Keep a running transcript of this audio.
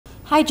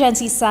Hi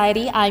Gen-Z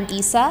Society, I'm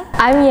Ysa.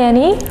 I'm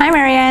Yanni. I'm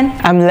Marianne.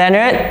 I'm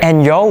Lennard,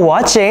 and you're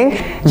watching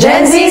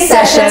Gen-Z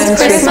Session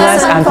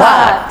Christmas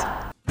Unplugged.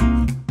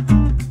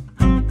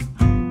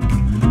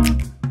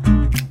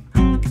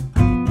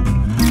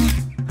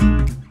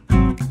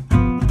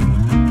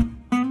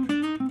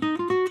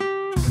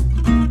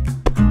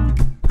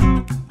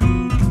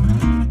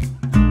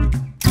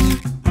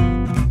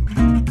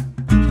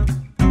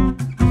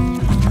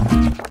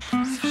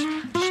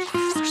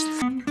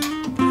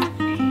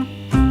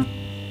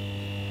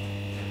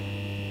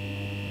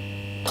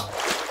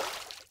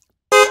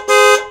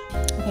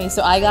 Okay,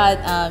 so I got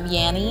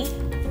Yanni.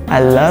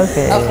 I love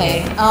it.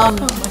 Okay.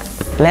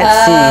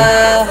 Let's see.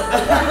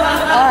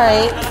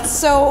 Alright,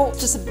 so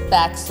just a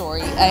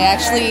backstory. I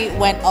actually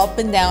went up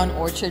and down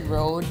Orchard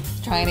Road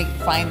trying to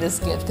find this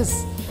gift because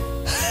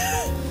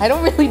I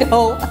don't really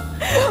know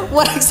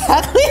what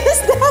exactly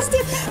is nasty.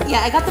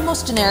 Yeah, I got the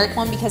most generic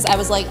one because I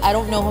was like, I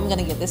don't know who I'm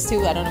gonna give this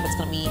to. I don't know if it's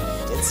gonna be.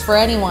 It's for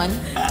anyone.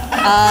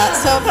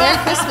 So Merry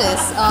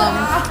Christmas.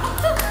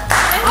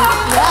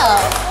 Yeah,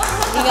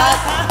 we got.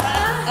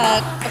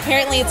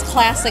 Apparently it's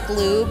classic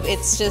lube.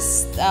 It's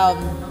just,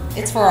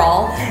 it's for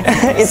all.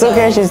 It's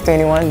okay, she's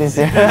 21 this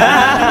year.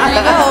 There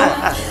you go.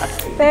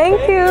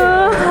 Thank you.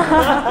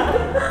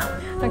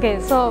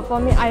 Okay, so for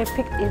me, I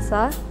picked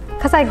Ysa.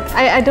 Because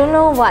I don't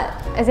know what,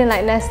 as in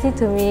like nasty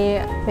to me,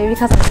 maybe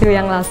because I'm still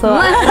young lah, so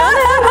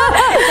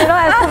you know,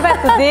 as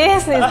compared to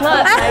this, it's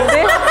not like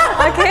this.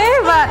 Okay,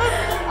 but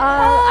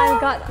I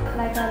got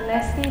like a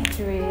nasty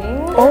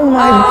drink. Oh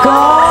my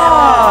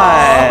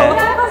god!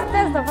 Yeah,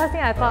 that's the first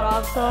thing I thought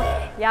of, so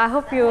yeah, I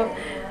hope you...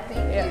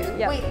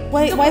 Yeah.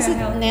 Wait, why is it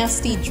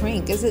nasty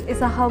drink? Is it?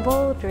 It's a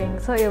herbal drink,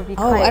 so it'll be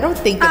Oh, quite... I don't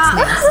think it's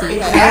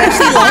nasty. I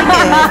actually like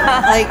it.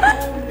 Like,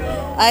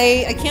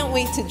 I can't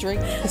wait to drink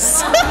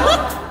this.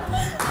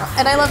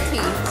 And I love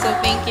tea, so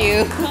thank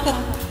you.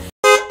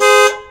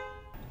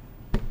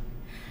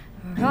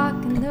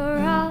 Rocking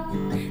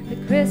around the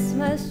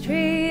Christmas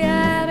tree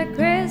at a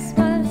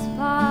Christmas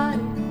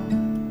party.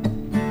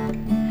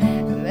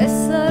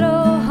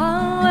 Mistletoe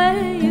hung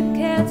where you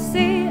can't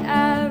see,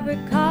 every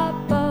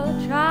couple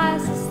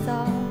tries to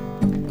stop.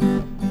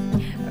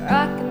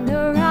 Rocking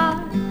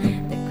around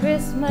the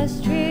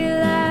Christmas tree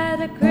at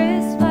a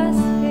Christmas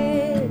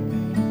party.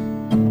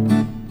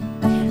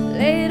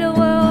 Later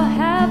we'll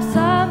have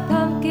some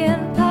pumpkin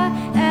pie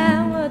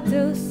and we'll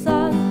do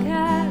some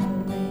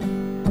caroling.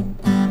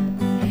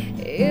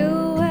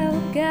 You will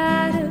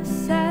get a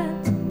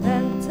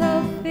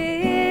sentimental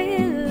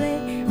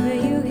feeling when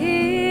you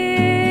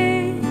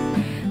hear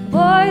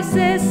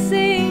voices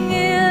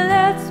singing,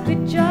 let's be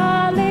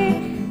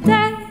jolly.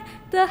 Deck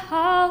the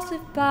house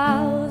with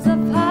boughs of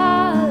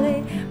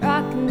holly.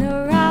 Rocking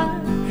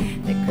around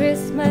the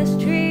Christmas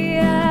tree,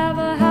 have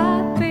a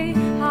happy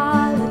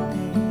holiday.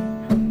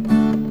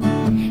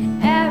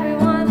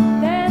 Everyone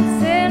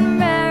dancing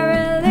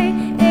merrily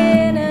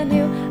in a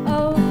new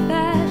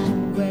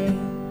old-fashioned way.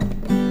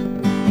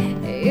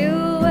 You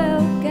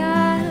will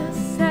get a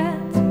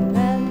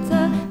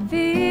sentimental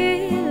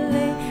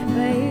feeling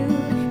when you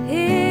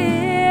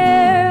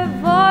hear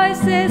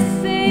voices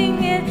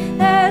singing,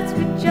 let's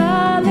be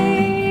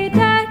jolly.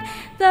 Deck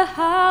the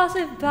house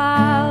with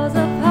boughs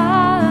of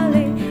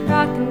holly.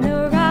 Rocking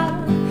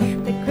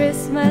around the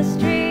Christmas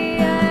tree,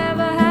 have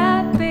a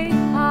happy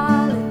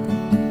holiday.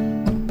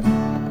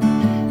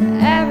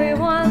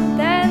 Everyone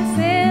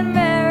dancing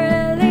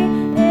merrily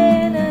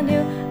in a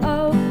new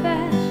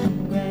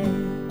old-fashioned way.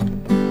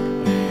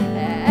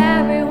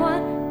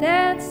 Everyone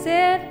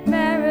dancing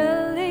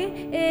merrily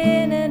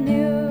in a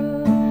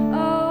new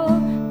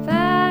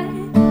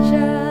old-fashioned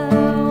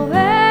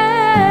way.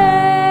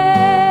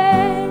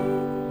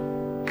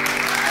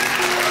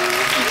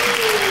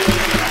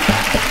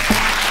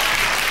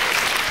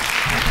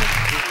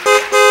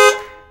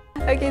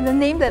 Okay, the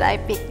name that I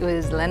picked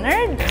was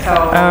Lennard.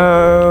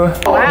 Oh,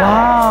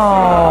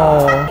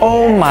 wow.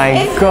 Oh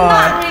my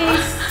god.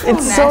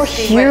 It's so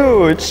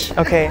huge.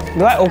 Okay,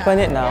 do I open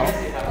it now?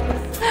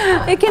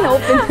 You can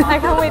open it. I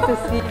can't wait to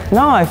see.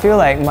 Now I feel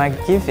like my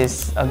gift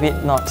is a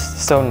bit not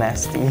so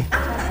nasty.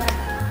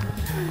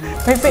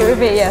 Rip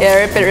it, yes. Yeah,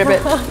 rip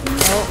it.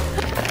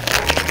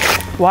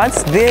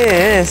 What's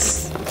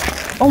this?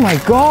 Oh my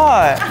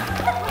god!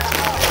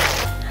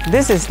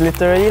 This is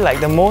literally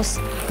like the most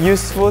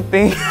useful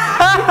thing.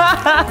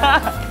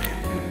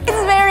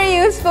 It's very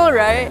useful,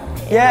 right?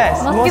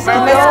 Yes,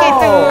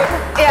 Mosquito.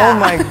 Yeah. Oh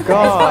my It's for the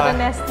god.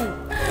 nasty.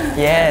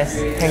 Yes,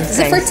 thanks. Is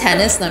it for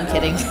tennis? No, I'm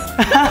kidding.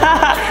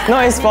 No,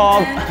 it's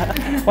for,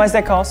 what's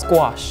that called?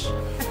 Squash.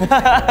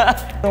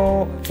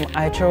 So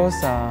I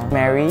chose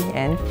Mary,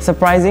 and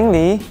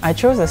surprisingly, I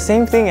chose the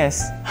same thing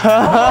as her.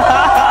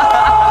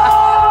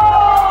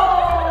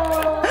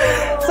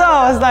 So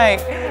I was like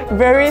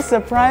very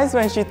surprised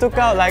when she took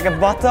out like a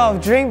bottle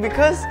of drink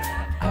because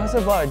I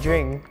also bought a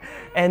drink.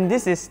 And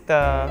this is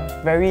the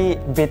very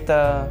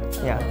bitter,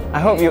 yeah. I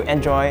hope you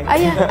enjoy.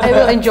 Yeah, I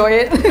will enjoy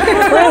it.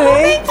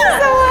 Really? Thank you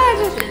so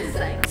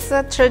much. It's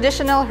a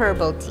traditional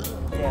herbal tea.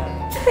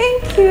 Yeah.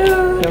 Thank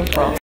you. No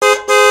problem.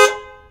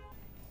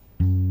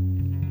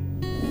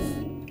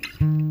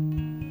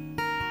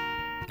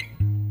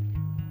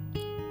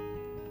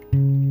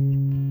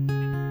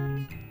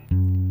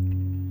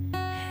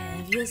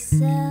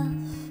 yourself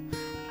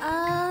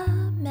a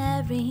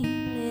merry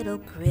little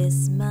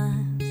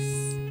Christmas.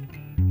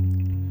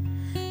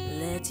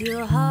 Let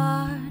your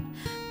heart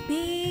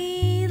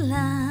be light.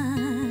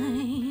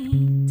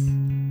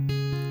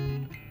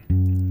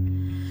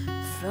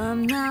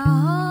 From now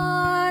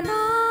on,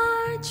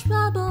 our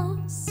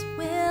troubles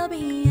will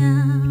be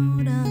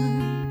out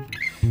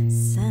of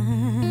sight.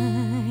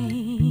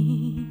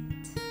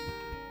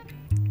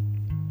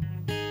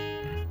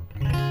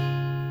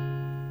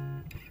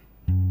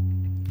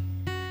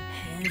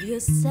 Have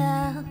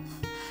yourself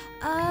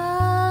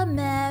a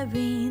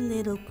merry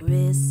little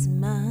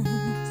Christmas.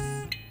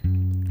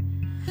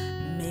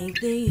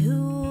 Make the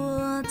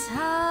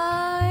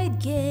Yuletide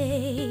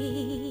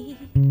gay.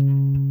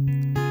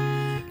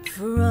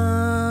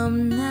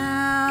 From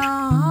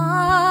now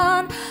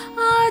on,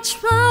 our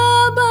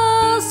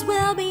troubles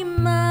will be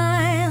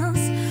miles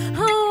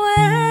away.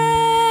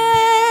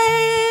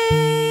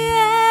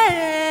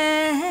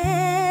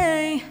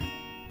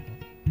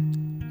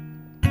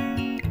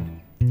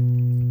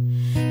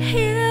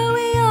 Here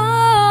we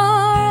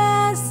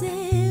are as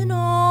in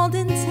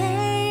olden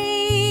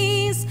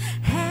days,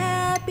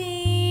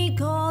 happy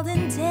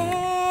golden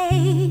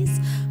days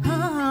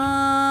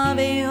of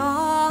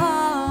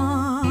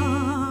yore,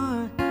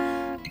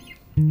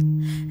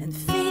 and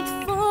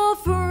faithful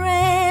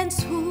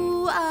friends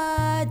who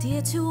are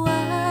dear to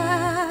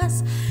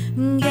us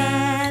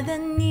gather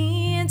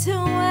near to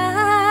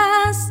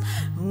us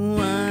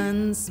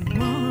once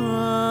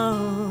more.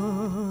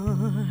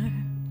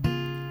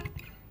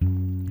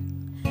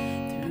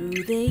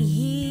 Through the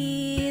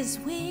years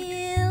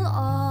we'll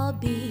all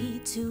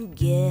be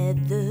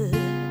together,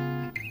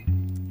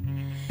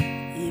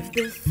 if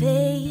the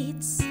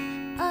fates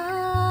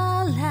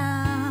allow.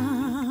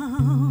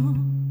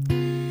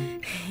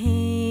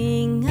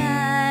 Hang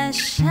a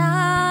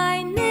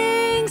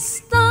shining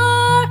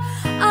star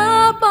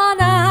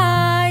upon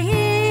our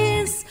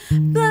ears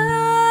below,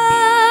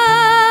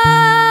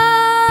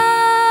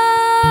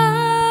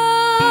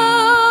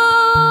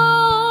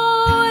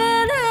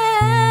 and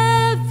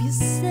have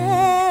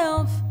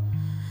yourself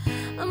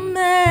a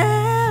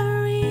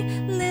merry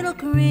little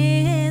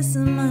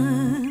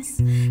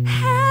Christmas.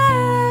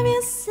 Have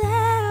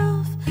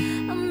yourself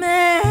a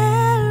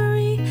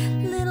merry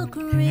little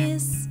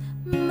Christmas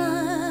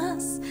now.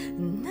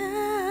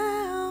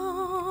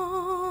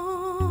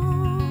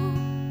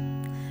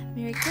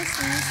 Merry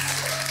Christmas.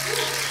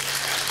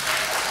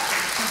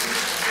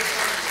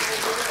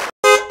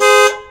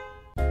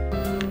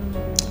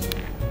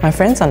 My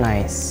friends are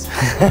nice.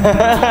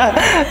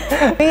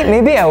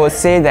 Maybe I would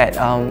say that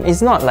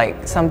it's not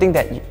like something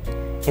that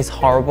is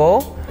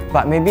horrible,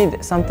 but maybe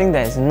something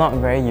that is not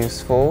very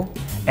useful,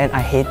 and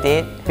I hate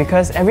it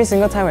because every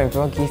single time when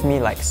people give me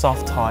like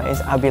soft toys,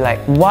 I'll be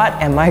like, what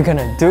am I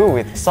gonna do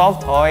with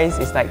soft toys?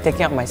 It's like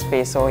taking up my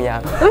space, so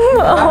yeah.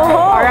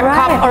 Or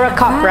a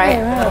cup,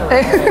 right?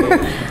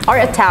 Or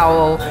a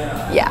towel.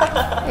 Yeah,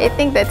 I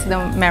think that's the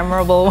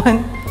memorable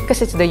one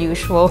because it's the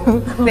usual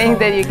thing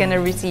that you're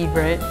gonna receive,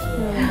 right?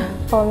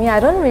 For me, I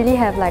don't really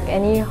have like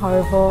any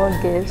horrible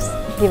gifts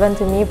given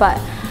to me, but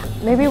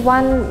maybe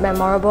one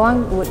memorable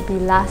one would be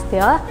last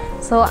year.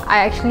 So I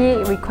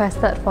actually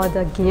requested for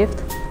the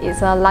gift.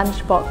 It's a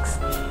lunchbox.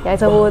 Yeah,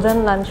 it's a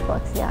wooden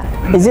lunchbox. Yeah.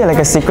 Is it like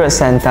a secret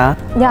Santa?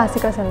 Yeah,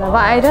 Secret Santa.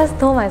 But I just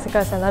told my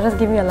Secret Santa, just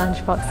give me a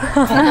lunchbox.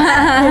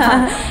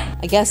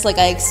 I guess like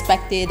I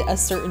expected a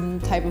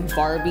certain type of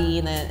Barbie,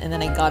 and then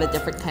I got a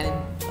different kind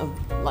of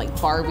like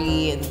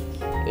Barbie, and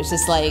it was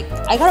just like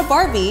I got a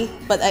Barbie,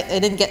 but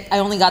I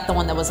only got the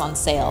one that was on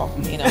sale,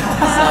 you know.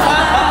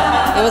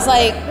 So it was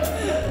like,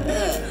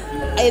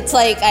 it's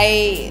like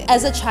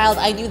as a child,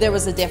 I knew there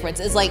was a difference.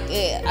 It's like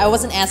I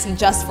wasn't asking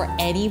just for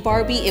any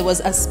Barbie, it was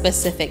a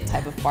specific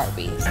type of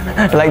Barbie.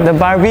 Like the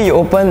Barbie you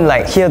open,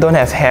 like here don't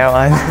have hair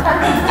on.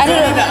 I don't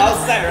know. The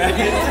outside, right?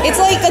 It's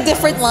like a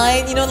different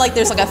line, you know, like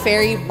there's like a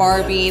fairy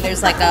Barbie,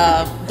 there's like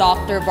a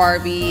doctor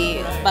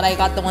Barbie, but I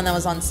got the one that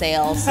was on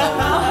sale, so, you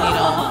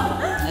know.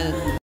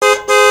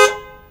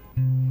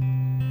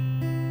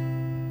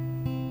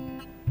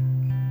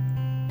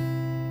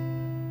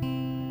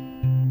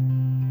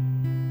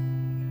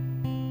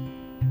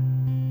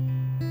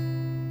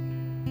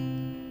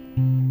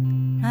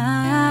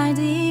 My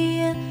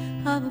idea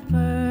of a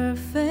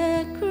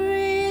perfect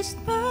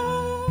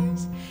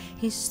Christmas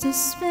is to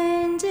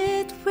spend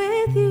it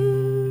with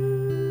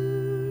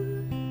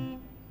you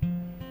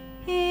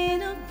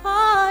in a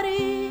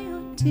party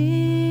or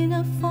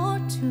dinner for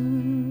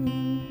two,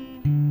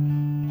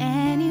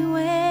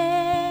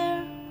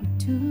 anywhere or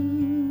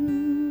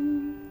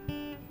two,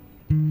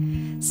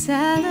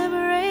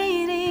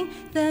 celebrating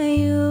the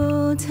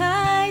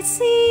Yuletide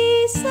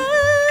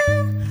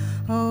season.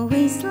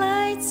 Always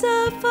lights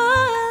up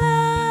our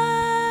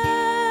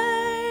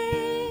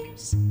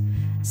lives.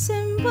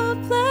 Simple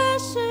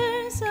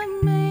pleasures are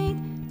made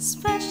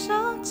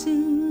special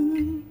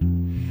too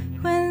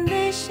when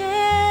they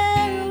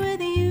share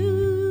with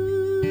you.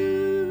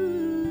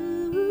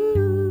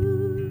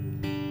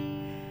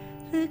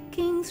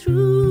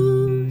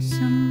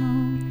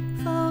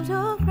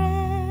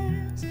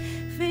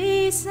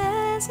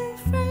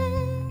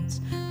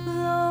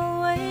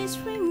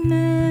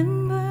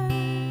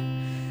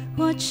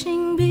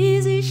 watching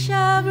busy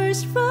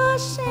showers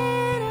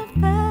rushing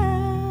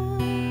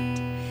about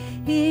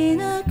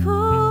in a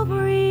cool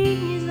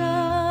breeze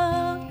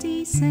of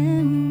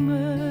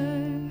December,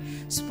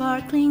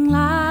 sparkling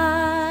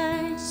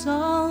lights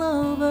all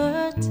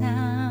over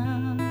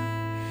town,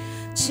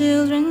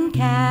 children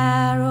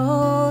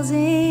carols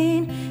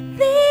in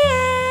the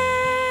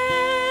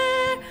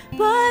air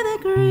by the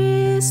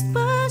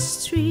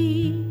Christmas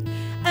tree,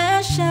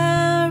 a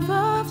shower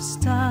of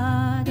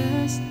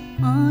stardust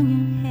on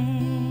your head.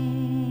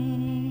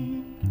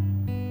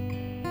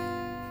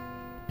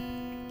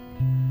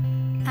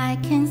 I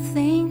can't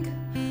think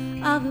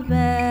of a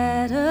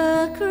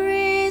better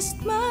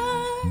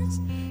Christmas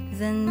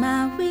than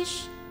my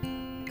wish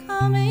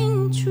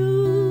coming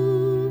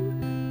true,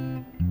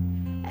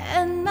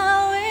 and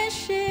my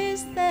wish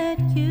is that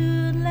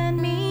you'd let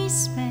me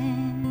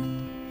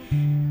spend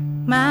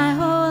my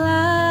whole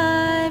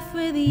life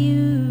with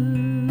you.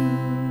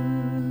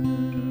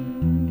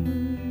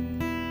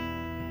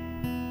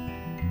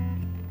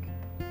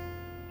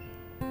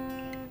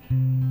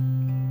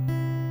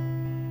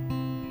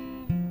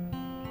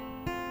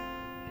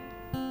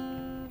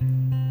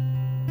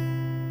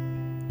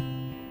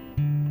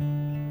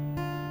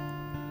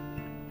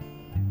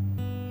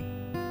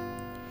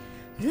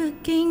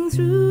 Looking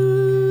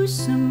through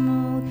some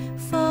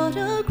old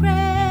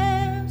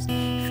photographs,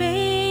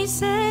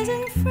 faces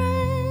and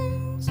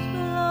friends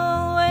will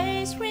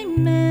always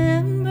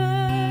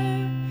remember,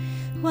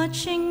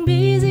 watching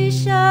busy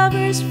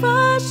showers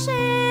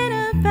rushing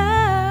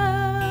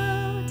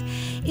about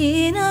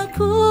in a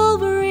cool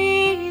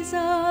breeze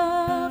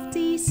of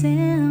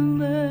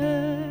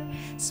December,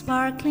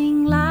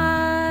 sparkling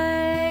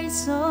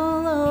lights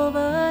all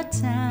over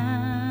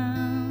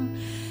town,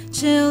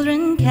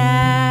 children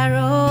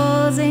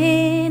carols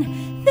in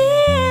the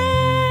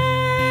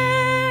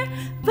air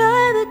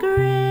by the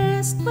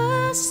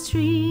Christmas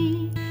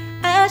tree,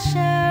 a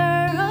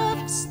shower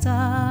of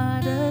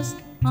stardust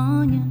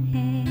on your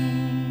head.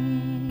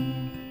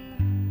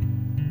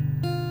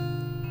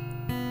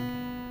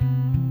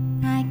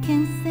 I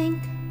can't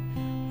think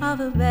of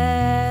a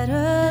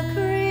better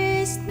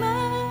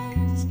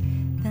Christmas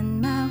than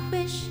my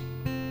wish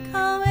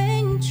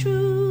coming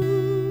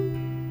true,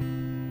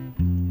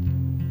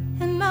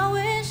 and my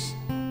wish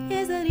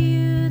is that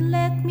you'd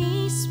let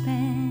me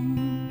spend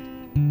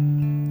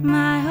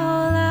my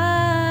whole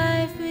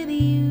life with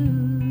you.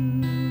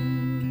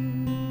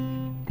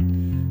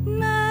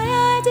 My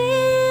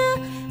idea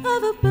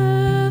of a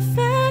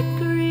perfect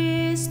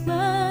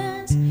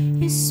Christmas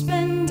is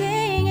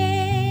spending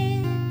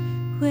it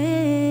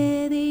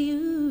with you.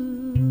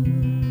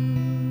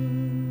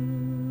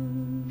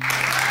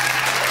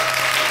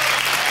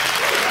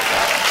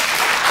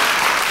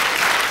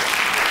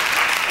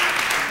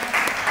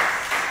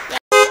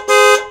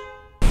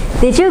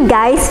 Did you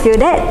guys feel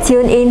that?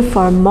 Tune in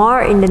for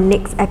more in the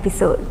next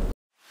episode.